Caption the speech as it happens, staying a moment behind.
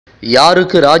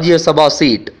யாருக்கு ராஜ்யசபா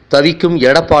சீட்? தவிக்கும்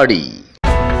எடப்பாடி.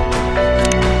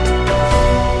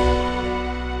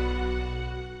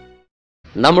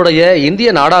 நம்முடைய இந்திய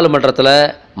நாடாளுமன்றத்தில்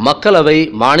மக்களவை,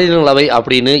 மாநிலங்களவை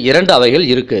அப்படின்னு 2 அவைகள்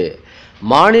இருக்கு.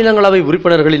 மாநிலங்களவை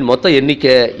உறுப்பினர்களின் மொத்த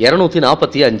எண்ணிக்கை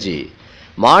 245.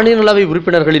 மாநிலங்களவை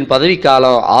உறுப்பினர்களின்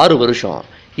பதவிக்காலம் 6 வருஷம்.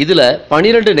 இதில்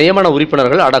 12 நியமன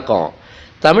உறுப்பினர்கள் அடக்கம்.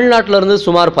 தமிழ்நாட்டிலிருந்து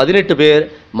சுமார் 18 பேர்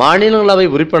மாநிலங்களவை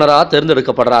உறுப்பினராக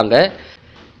தேர்ந்தெடுக்கப்படுறாங்க.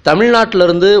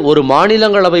 தமிழ்நாட்டிலிருந்து ஒரு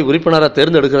மாநிலங்களவை உறுப்பினரை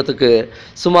தேர்ந்தெடுக்கிறதுக்கு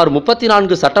சுமார்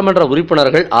 34 சட்டமன்ற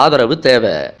உறுப்பினர்கள் ஆதரவு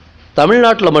தேவை.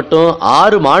 தமிழ்நாட்டில் மட்டும்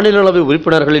 6 மாநிலங்களவை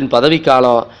உறுப்பினர்களின்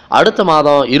பதவிக்காலம் அடுத்த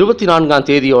மாதம் 24ஆம்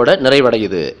தேதியோட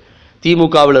நிறைவடையுது.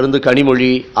 திமுகவிலிருந்து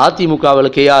கனிமொழி,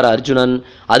 அதிமுகவில் KR அர்ஜுனன்,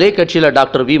 அதே கட்சியில்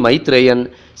டாக்டர் V மைத்ரேயன்,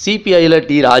 சிபிஐயில்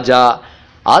டி ராஜா,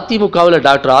 அதிமுகவில்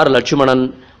டாக்டர் R லட்சுமணன்,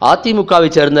 அதிமுகவை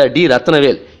சேர்ந்த டி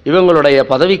ரத்னவேல் இவங்களுடைய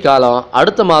பதவிக்காலம்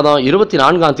அடுத்த மாதம்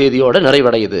 24ஆம் தேதியோட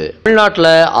நிறைவடையுது. தமிழ்நாட்டில்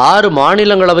 6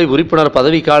 மாநிலங்களவை உறுப்பினர்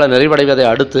பதவிக்காலம் நிறைவடைவதை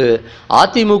அடுத்து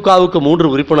அதிமுகவுக்கு 3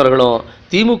 உறுப்பினர்களும்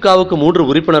திமுகவுக்கு 3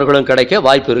 உறுப்பினர்களும் கிடைக்க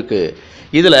வாய்ப்பு இருக்கு.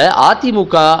 இதில்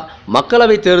அதிமுக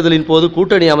மக்களவை தேர்தலின் போது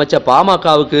கூட்டணி அமைச்ச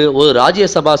பாமகவுக்கு ஒரு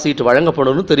ராஜ்யசபா சீட்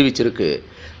வழங்கப்படும்னு தெரிவிச்சிருக்கு.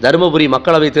 தருமபுரி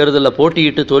மக்களவை தேர்தலில்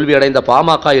போட்டியிட்டு தோல்வியடைந்த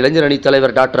பாமக இளைஞர் அணி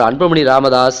தலைவர் டாக்டர் அன்புமணி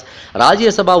ராமதாஸ்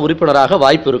ராஜ்யசபா உறுப்பினராக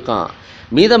வாய்ப்பு இருக்கான்.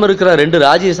 மீதம் இருக்கிற 2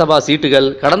 ராஜ்யசபா சீட்டுகள்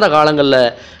கடந்த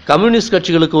காலங்களில் கம்யூனிஸ்ட்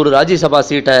கட்சிகளுக்கு ஒரு ராஜ்யசபா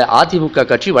சீட்டை அதிமுக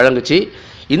கட்சி வழங்குச்சு.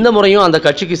 இந்த முறையும் அந்த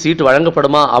கட்சிக்கு சீட்டு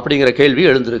வழங்கப்படுமா அப்படிங்கிற கேள்வி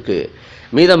எழுந்திருக்கு.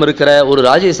 மீதம் இருக்கிற ஒரு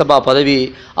ராஜ்யசபா பதவி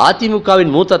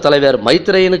அதிமுகவின் மூத்த தலைவர்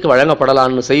மைத்ரேயனுக்கு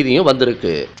வழங்கப்படலான்னு செய்தியும்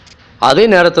வந்திருக்கு. அதே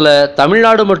நேரத்தில்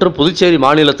தமிழ்நாடு மற்றும் புதுச்சேரி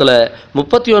மாநிலத்தில்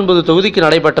 39 தொகுதிக்கு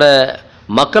நடைபெற்ற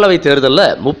மக்களவை தேர்தலில்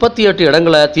 38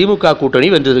 இடங்களை திமுக கூட்டணி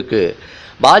வென்றிருக்கு.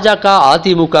 பாஜக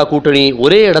அதிமுக கூட்டணி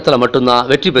ஒரே இடத்துல மட்டும்தான்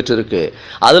வெற்றி பெற்றிருக்கு.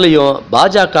 அதுலேயும்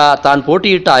பாஜக தான்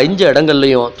போட்டியிட்ட 5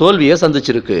 இடங்கள்லையும் தோல்வியை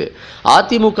சந்திச்சிருக்கு.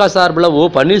 அதிமுக சார்பில் ஓ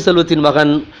பன்னீர்செல்வத்தின்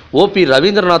மகன் OP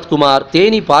ரவீந்திரநாத் குமார்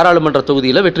தேனி பாராளுமன்ற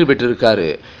தொகுதியில் வெற்றி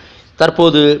பெற்றிருக்காரு.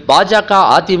 தற்போது பாஜக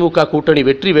அதிமுக கூட்டணி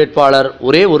வெற்றி வேட்பாளர்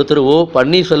ஒரே ஒருத்தர் ஓ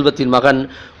பன்னீர்செல்வத்தின் மகன்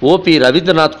OP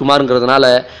ரவீந்திரநாத் குமார்ங்கிறதுனால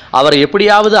அவரை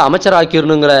எப்படியாவது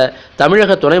அமைச்சராக்கிடணுங்கிற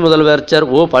தமிழக துணை முதலமைச்சர்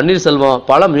ஓ பன்னீர்செல்வம்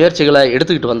பல முயற்சிகளை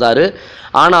எடுத்துக்கிட்டு வந்தார்.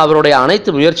 ஆனால் அவருடைய அனைத்து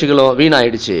முயற்சிகளும்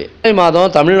வீணாயிடுச்சு. மே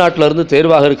மாதம் தமிழ்நாட்டிலிருந்து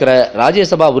தேர்வாக இருக்கிற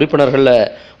ராஜ்யசபா உறுப்பினர்களில்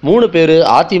 3 பேர்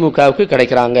அதிமுகவுக்கு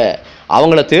கிடைக்கிறாங்க.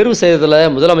 அவங்கள தேர்வு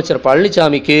செய்ததில் முதலமைச்சர்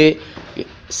பழனிசாமிக்கு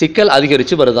சிக்கல்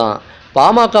அதிகரித்து வருதான்.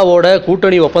 பாமகவோட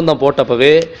கூட்டணி ஒப்பந்தம்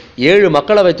போட்டப்பவே 7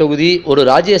 மக்களவை தொகுதி ஒரு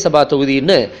ராஜ்யசபா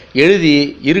தொகுதின்னு எழுதி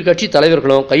இரு கட்சி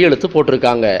தலைவர்களும் கையெழுத்து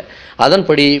போட்டிருக்காங்க.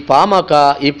 அதன்படி பாமக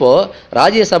இப்போ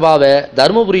ராஜ்யசபாவை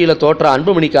தருமபுரியில் தோற்ற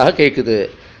அன்புமணிக்காக கேட்குது.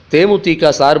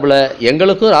 தேமுதிக சார்பில்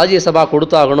எங்களுக்கும் ராஜ்யசபா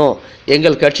கொடுத்தாகணும்,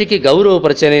 எங்கள் கட்சிக்கு கௌரவ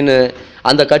பிரச்சனைன்னு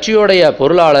அந்த கட்சியோடைய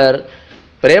பொருளாளர்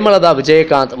பிரேமலதா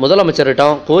விஜயகாந்த்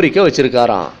முதலமைச்சரிடம் கோரிக்கை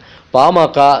வச்சிருக்காராம்.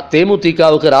 பாமக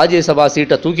தேமுதிகவுக்கு ராஜ்யசபா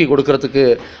சீட்டை தூக்கி கொடுக்கறதுக்கு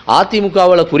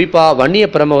அதிமுகவில் குறிப்பாக வன்னிய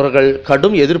பிரமுகர்கள்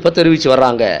கடும் எதிர்ப்பை தெரிவித்து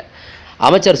வர்றாங்க.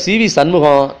 அமைச்சர் CV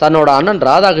சண்முகம் தன்னோட அண்ணன்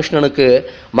ராதாகிருஷ்ணனுக்கு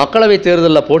மக்களவை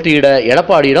தேர்தலில் போட்டியிட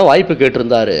எடப்பாடியிடம் வாய்ப்பு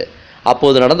கேட்டிருந்தார்.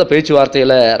 அப்போது நடந்த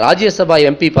பேச்சுவார்த்தையில் ராஜ்யசபா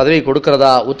MP பதவி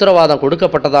கொடுக்கறதா உத்தரவாதம்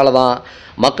கொடுக்கப்பட்டதால தான்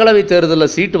மக்களவை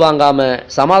தேர்தலில் சீட்டு வாங்காமல்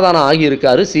சமாதானம்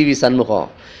ஆகியிருக்காரு CV சண்முகம்.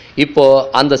 இப்போது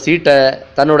அந்த சீட்டை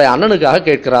தன்னுடைய அண்ணனுக்காக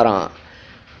கேட்கிறாராம்.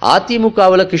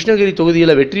 அதிமுகவில் கிருஷ்ணகிரி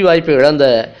தொகுதியில் வெற்றி வாய்ப்பை இழந்த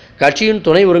கட்சியின்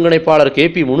துணை ஒருங்கிணைப்பாளர்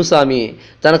KP முனுசாமி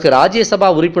தனக்கு ராஜ்யசபா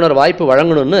உறுப்பினர் வாய்ப்பு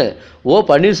வழங்கணும்னு ஓ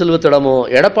பன்னீர்செல்வத்திடமும்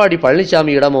எடப்பாடி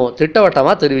பழனிசாமியிடமும்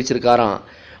திட்டவட்டமாக தெரிவிச்சிருக்காராம்.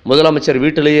 முதலமைச்சர்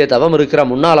வீட்டிலேயே தவம் இருக்கிற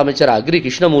முன்னாள் அமைச்சர் அக்ரி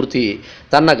கிருஷ்ணமூர்த்தி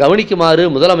தன்னை கவனிக்குமாறு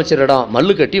முதலமைச்சரிடம்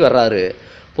மல்லு கட்டி வர்றாரு.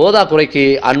 போதாக்குறைக்கு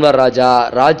அன்வர் ராஜா,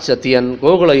 ராஜ் சத்யன்,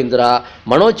 கோகுல இந்திரா,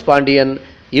 மனோஜ் பாண்டியன்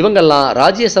இவங்கெல்லாம்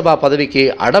ராஜ்யசபா பதவிக்கு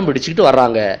அடம் பிடிச்சிக்கிட்டு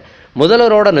வர்றாங்க.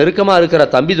 முதல்வரோட நெருக்கமாக இருக்கிற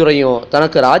தம்பிதுரையும்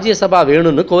தனக்கு ராஜ்யசபா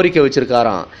வேணும்னு கோரிக்கை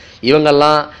வச்சிருக்காராம்.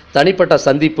 இவங்கெல்லாம் தனிப்பட்ட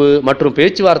சந்திப்பு மற்றும்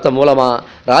பேச்சுவார்த்தை மூலமாக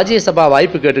ராஜ்யசபா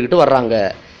வாய்ப்பு கேட்டுக்கிட்டு வர்றாங்க.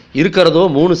 இருக்கிறதோ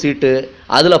 3 சீட்டு,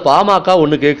 அதில் பாமக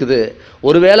 1 கேட்குது.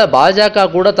 ஒருவேளை பாஜக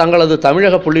கூட தங்களது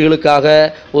தமிழக புள்ளிகளுக்காக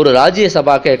ஒரு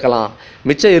ராஜ்யசபா கேட்கலாம்.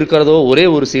 மிச்சம் இருக்கிறதோ ஒரே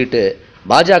ஒரு சீட்டு.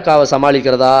 பாஜகவை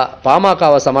சமாளிக்கிறதா,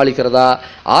 பாமகவை சமாளிக்கிறதா,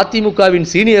 அதிமுகவின்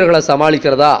சீனியர்களை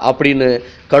சமாளிக்கிறதா அப்படின்னு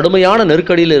கடுமையான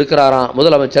நெருக்கடியில் இருக்கிறாராம்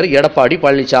முதலமைச்சர் எடப்பாடி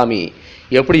பழனிசாமி.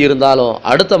 எப்படி இருந்தாலும்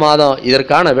அடுத்த மாதம்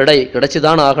இதற்கான விடை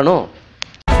கிடைச்சிதான் ஆகணும்.